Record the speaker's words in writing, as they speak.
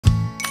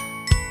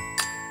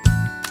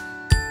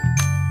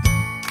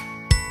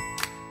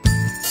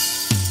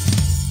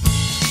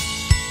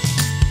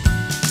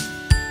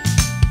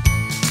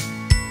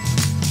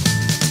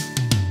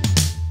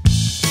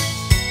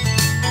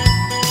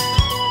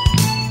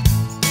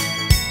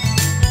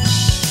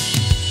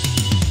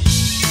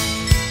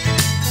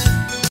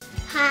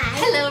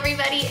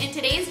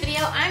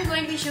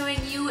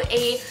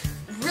a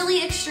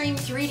really extreme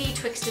 3D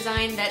Twix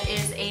design that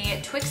is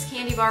a Twix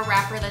candy bar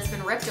wrapper that's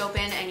been ripped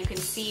open, and you can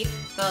see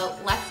the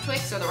left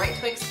Twix or the right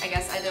Twix. I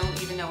guess I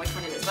don't even know which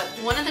one it is, but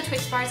one of the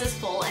Twix bars is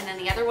full and then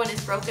the other one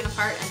is broken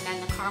apart, and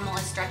then the caramel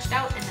is stretched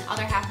out, and the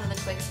other half of the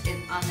Twix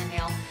is on the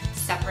nail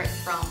separate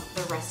from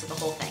the rest of the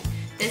whole thing.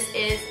 This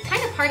is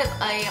kind of part of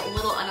a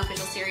little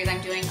unofficial series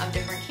I'm doing of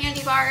different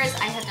candy bars.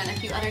 I have done a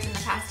few others in the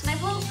past, and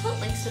I will put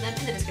links to them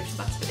in the description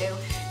box below.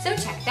 So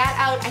check that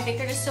out. I think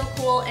they're just so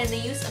cool, and the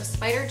use of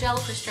spider gel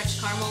for stretched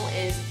caramel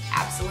is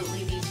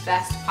absolutely the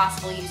best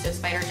possible use of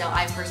spider gel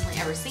I've personally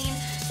ever seen.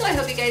 So I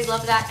hope you guys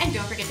love that, and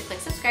don't forget to click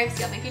subscribe to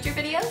see all my future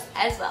videos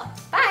as well.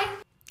 Bye!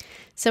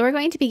 So we're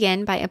going to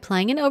begin by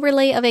applying an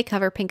overlay of a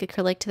cover pink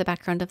acrylic to the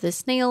background of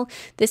this nail.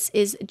 This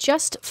is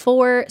just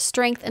for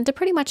strength and to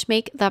pretty much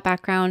make the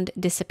background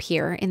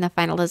disappear in the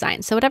final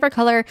design. So whatever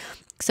color,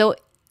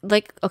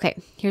 okay,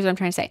 here's what I'm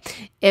trying to say.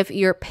 If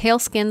you're pale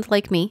skinned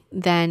like me,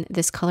 then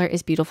this color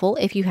is beautiful.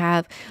 If you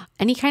have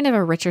any kind of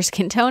a richer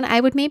skin tone, I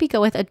would maybe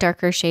go with a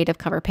darker shade of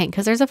cover pink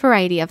because there's a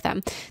variety of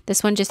them.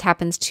 This one just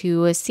happens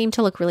to seem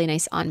to look really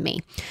nice on me.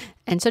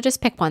 And so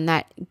just pick one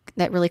that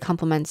really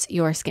complements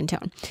your skin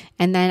tone.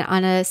 And then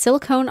on a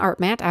silicone art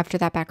mat, after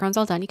that background's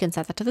all done, you can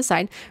set that to the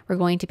side. We're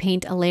going to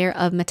paint a layer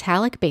of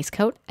metallic base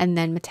coat and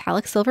then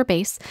metallic silver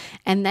base,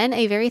 and then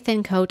a very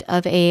thin coat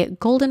of a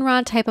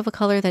goldenrod type of a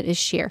color that is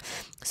sheer.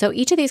 So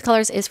each of these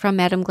colors is from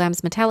Madame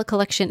Glam's metallic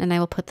collection, and I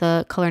will put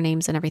the color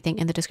names and everything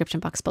in the description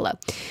box below.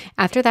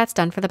 After that's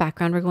done for the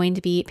background, we're going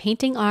to be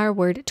painting our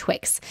word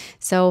Twix.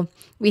 So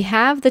we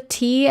have the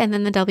T and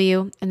then the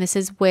W, and this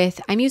is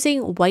I'm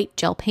using white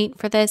gel paint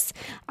for this.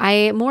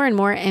 I more and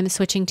more am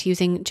switching to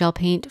using gel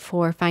paint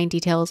for fine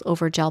details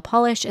over gel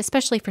polish,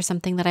 especially for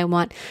something that I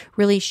want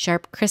really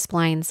sharp, crisp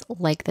lines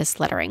like this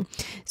lettering.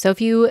 So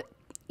if you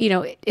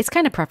know, it's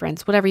kind of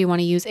preference, whatever you want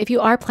to use. If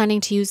you are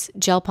planning to use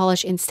gel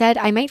polish instead,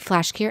 I might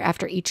flash cure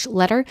after each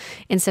letter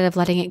instead of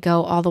letting it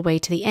go all the way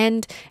to the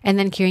end and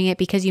then curing it,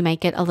 because you might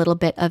get a little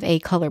bit of a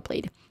color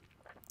bleed.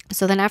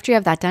 So then after you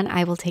have that done,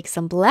 I will take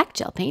some black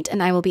gel paint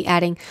and I will be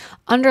adding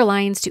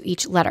underlines to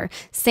each letter.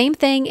 Same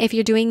thing if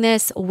you're doing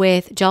this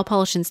with gel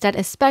polish instead,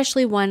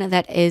 especially one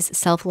that is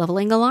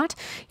self-leveling a lot.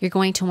 You're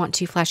going to want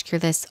to flash cure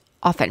this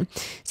often.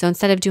 So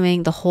instead of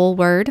doing the whole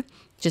word,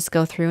 just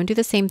go through and do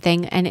the same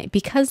thing. And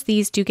because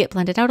these do get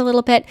blended out a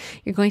little bit,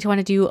 you're going to want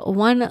to do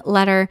one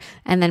letter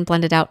and then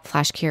blend it out,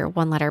 flash cure,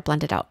 one letter,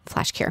 blend it out,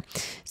 flash cure.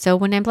 So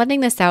when I'm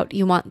blending this out,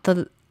 you want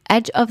the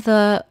edge of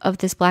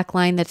this black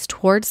line that's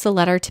towards the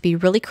letter to be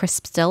really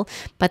crisp still,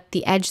 but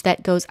the edge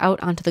that goes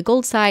out onto the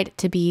gold side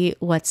to be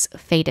what's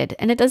faded.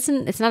 And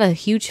it's not a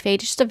huge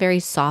fade, it's just a very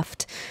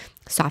soft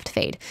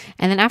fade.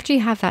 And then after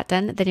you have that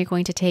done, then you're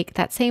going to take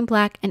that same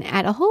black and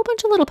add a whole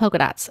bunch of little polka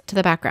dots to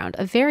the background,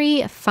 a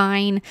very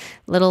fine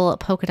little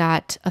polka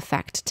dot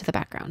effect to the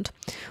background.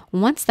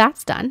 Once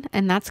that's done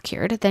and that's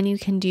cured, then you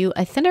can do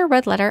a thinner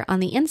red letter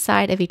on the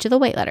inside of each of the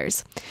white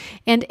letters.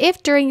 And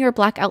if during your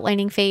black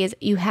outlining phase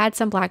you had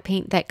some black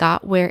paint that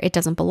got where it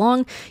doesn't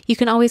belong, you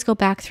can always go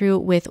back through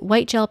with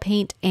white gel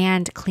paint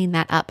and clean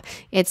that up.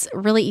 It's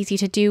really easy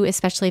to do,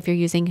 especially if you're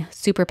using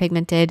super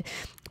pigmented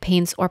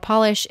paints or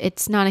polish.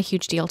 It's not a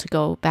huge deal to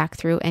go back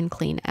through and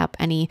clean up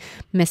any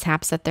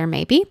mishaps that there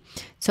may be.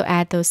 So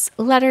add those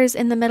letters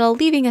in the middle,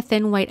 leaving a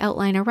thin white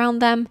outline around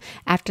them.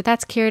 After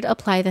that's cured,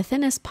 apply the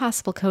thinnest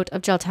possible coat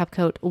of gel top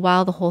coat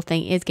while the whole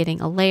thing is getting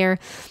a layer.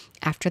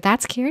 After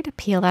that's cured,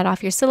 peel that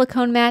off your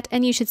silicone mat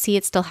and you should see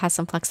it still has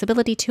some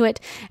flexibility to it,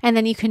 and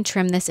then you can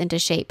trim this into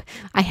shape.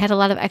 I had a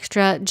lot of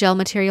extra gel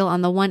material on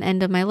the one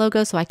end of my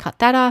logo, so I cut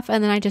that off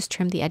and then I just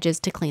trimmed the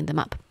edges to clean them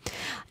up.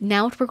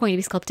 Now we're going to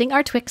be sculpting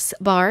our Twix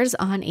bars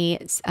on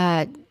a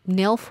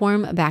nail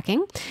form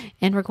backing,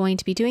 and we're going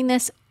to be doing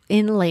this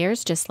in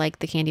layers just like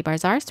the candy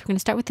bars are. So we're going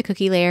to start with the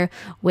cookie layer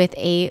with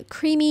a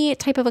creamy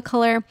type of a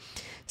color,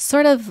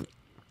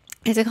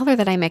 it's a color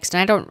that I mixed,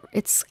 and I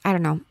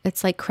don't know,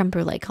 it's like creme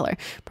brulee color.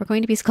 We're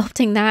going to be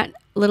sculpting that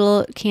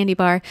little candy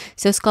bar.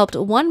 So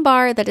sculpt one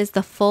bar that is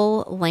the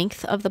full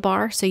length of the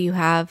bar, so you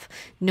have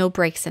no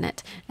breaks in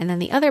it. And then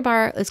the other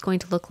bar is going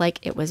to look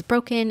like it was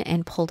broken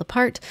and pulled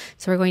apart.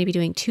 So we're going to be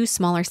doing two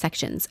smaller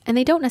sections, and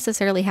they don't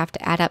necessarily have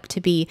to add up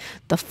to be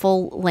the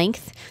full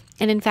length.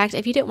 And in fact,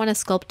 if you didn't want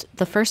to sculpt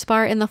the first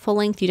bar in the full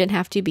length, you didn't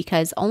have to,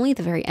 because only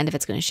the very end of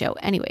it's going to show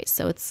anyways.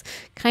 So it's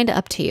kind of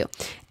up to you.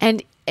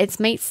 And it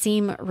might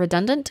seem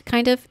redundant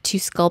kind of to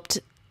sculpt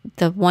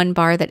the one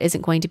bar that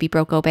isn't going to be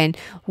broke open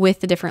with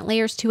the different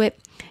layers to it,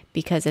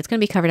 because it's going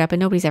to be covered up and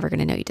nobody's ever going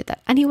to know you did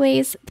that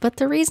anyways. But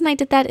the reason I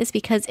did that is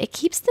because it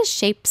keeps the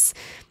shapes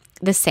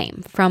the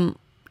same from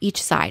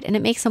each side, and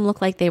it makes them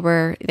look like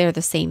they're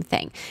the same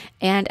thing.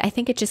 And I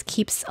think it just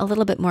keeps a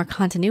little bit more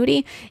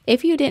continuity.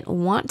 If you didn't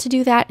want to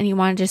do that and you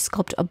want to just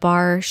sculpt a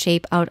bar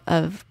shape out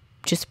of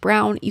just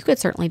brown, you could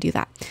certainly do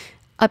that.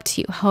 Up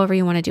to you, however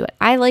you want to do it.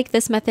 I like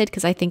this method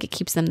because I think it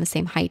keeps them the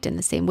same height and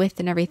the same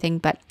width and everything,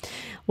 but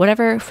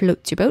whatever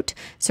floats your boat.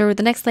 So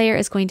the next layer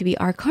is going to be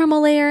our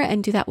caramel layer,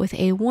 and do that with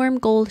a warm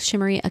gold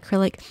shimmery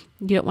acrylic.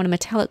 You don't want a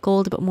metallic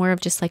gold, but more of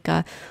just like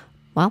a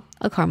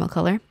caramel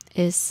color.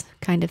 is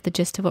kind of the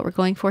gist of what we're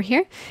going for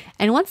here.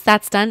 And once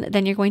that's done,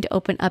 then you're going to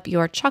open up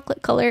your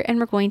chocolate color, and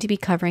we're going to be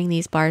covering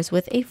these bars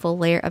with a full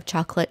layer of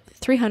chocolate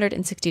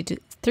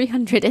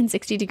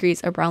 360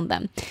 degrees around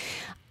them.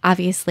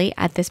 Obviously,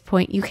 at this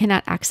point, you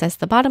cannot access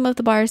the bottom of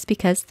the bars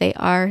because they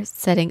are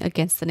setting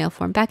against the nail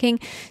form backing.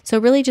 So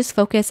really just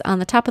focus on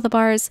the top of the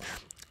bars.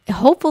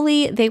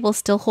 Hopefully they will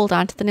still hold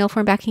on to the nail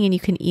form backing and you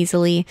can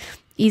easily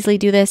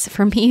do this.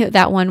 For me,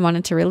 that one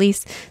wanted to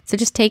release. So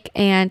just take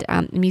and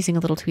I'm using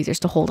a little tweezers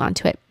to hold on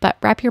to it, but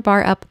wrap your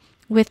bar up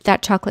with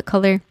that chocolate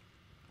color.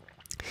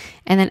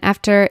 And then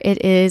after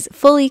it is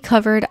fully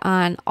covered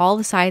on all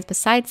the sides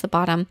besides the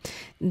bottom,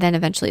 then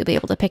eventually you'll be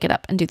able to pick it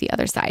up and do the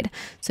other side.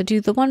 So do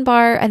the one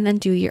bar and then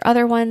do your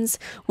other ones.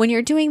 When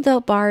you're doing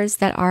the bars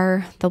that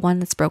are the one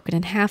that's broken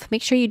in half,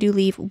 make sure you do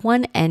leave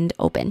one end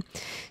open.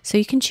 So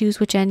you can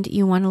choose which end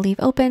you want to leave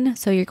open.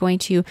 So you're going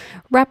to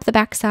wrap the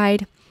back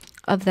side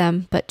of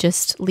them, but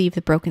just leave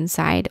the broken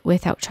side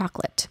without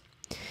chocolate,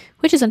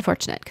 which is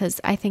unfortunate because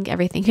I think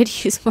everything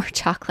could use more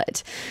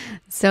chocolate.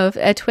 So if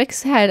a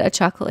Twix had a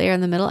chocolate layer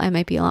in the middle, I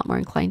might be a lot more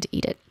inclined to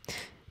eat it.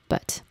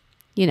 But,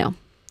 you know,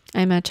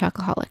 I'm a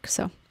chocoholic,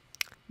 so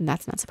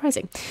that's not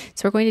surprising.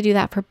 So we're going to do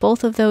that for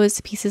both of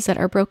those pieces that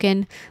are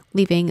broken,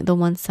 leaving the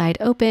one side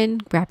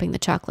open, wrapping the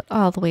chocolate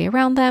all the way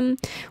around them.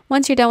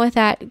 Once you're done with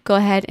that, go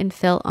ahead and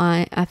fill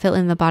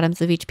in the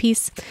bottoms of each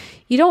piece.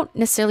 You don't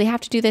necessarily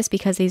have to do this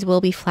because these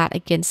will be flat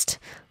against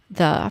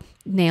the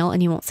nail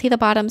and you won't see the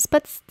bottoms,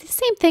 but the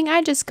same thing.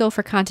 I just go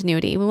for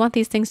continuity. We want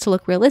these things to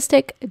look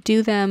realistic.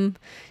 Do them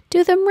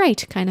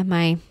right, kind of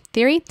my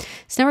theory.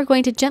 So now we're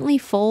going to gently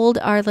fold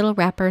our little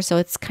wrapper so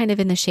it's kind of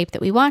in the shape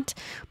that we want.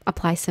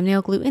 Apply some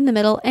nail glue in the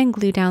middle and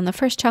glue down the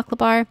first chocolate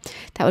bar.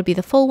 That would be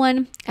the full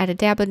one. Add a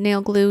dab of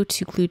nail glue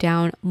to glue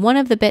down one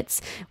of the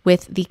bits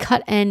with the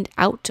cut end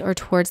out or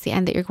towards the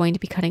end that you're going to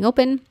be cutting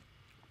open.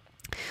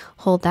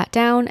 Hold that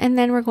down, and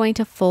then we're going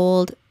to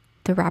fold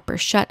the wrapper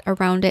shut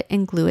around it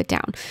and glue it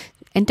down.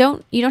 And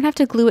you don't have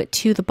to glue it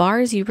to the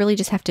bars. You really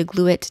just have to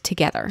glue it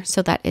together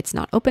so that it's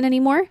not open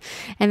anymore.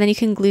 And then you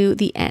can glue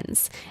the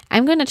ends.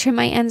 I'm going to trim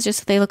my ends just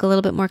so they look a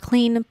little bit more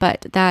clean,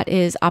 but that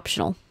is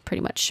optional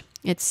pretty much.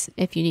 It's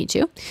if you need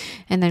to.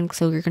 And then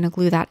so you're going to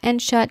glue that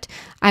end shut.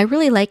 I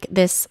really like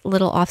this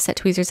little offset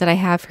tweezers that I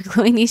have for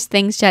gluing these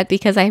things shut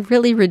because I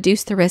really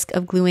reduce the risk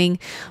of gluing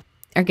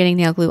or getting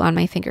nail glue on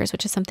my fingers,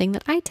 which is something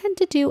that I tend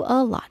to do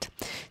a lot.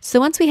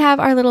 So once we have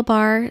our little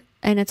bar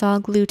and it's all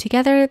glued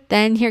together,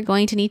 then you're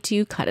going to need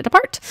to cut it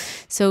apart.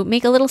 So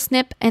make a little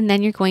snip and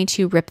then you're going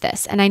to rip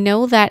this. And I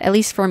know that, at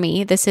least for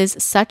me, this is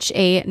such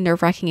a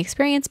nerve-wracking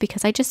experience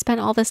because I just spent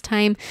all this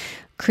time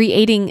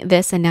creating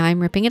this and now I'm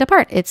ripping it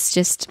apart. It's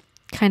just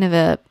kind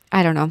of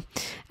I don't know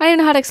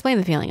how to explain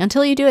the feeling.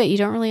 Until you do it, you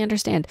don't really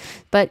understand,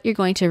 but you're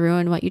going to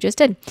ruin what you just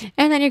did.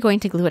 And then you're going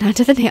to glue it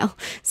onto the nail.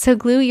 So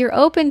glue your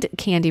opened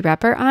candy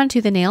wrapper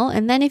onto the nail.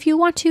 And then if you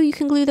want to, you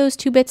can glue those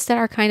two bits that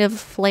are kind of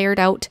flared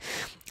out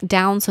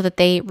down so that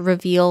they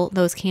reveal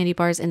those candy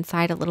bars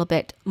inside a little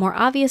bit more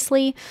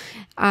obviously.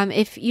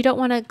 If you don't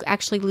want to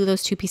actually glue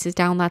those two pieces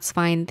down, that's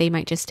fine. They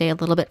might just stay a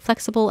little bit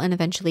flexible and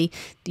eventually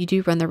you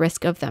do run the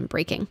risk of them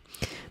breaking.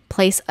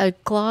 Place a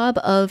glob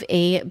of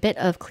a bit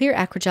of clear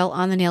Acrygel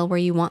on the nail where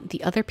you want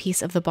the other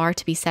piece of the bar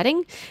to be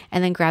setting,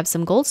 and then grab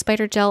some gold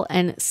spider gel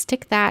and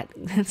stick that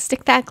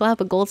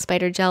glob of gold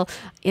spider gel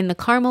in the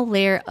caramel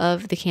layer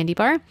of the candy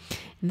bar.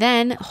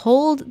 Then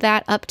hold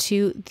that up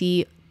to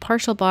the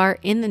partial bar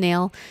in the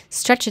nail,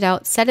 stretch it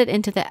out, set it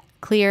into the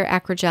clear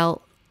Acrygel,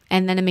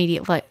 and then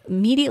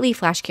immediately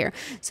flash cure.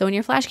 So when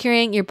you're flash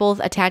curing, you're both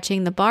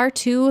attaching the bar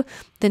to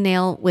the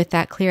nail with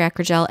that clear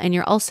Acrygel, and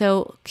you're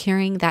also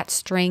curing that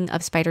string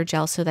of spider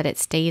gel so that it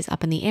stays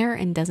up in the air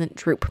and doesn't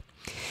droop.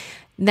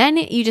 Then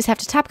you just have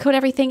to top coat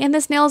everything, and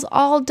this nail is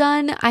all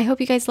done. I hope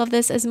you guys love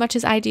this as much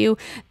as I do.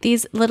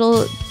 These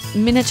little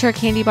miniature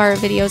candy bar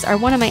videos are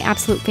one of my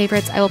absolute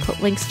favorites. I will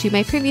put links to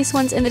my previous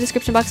ones in the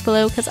description box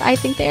below because I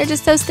think they are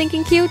just so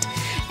stinking cute.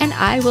 And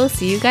I will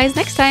see you guys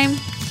next time.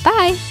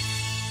 Bye!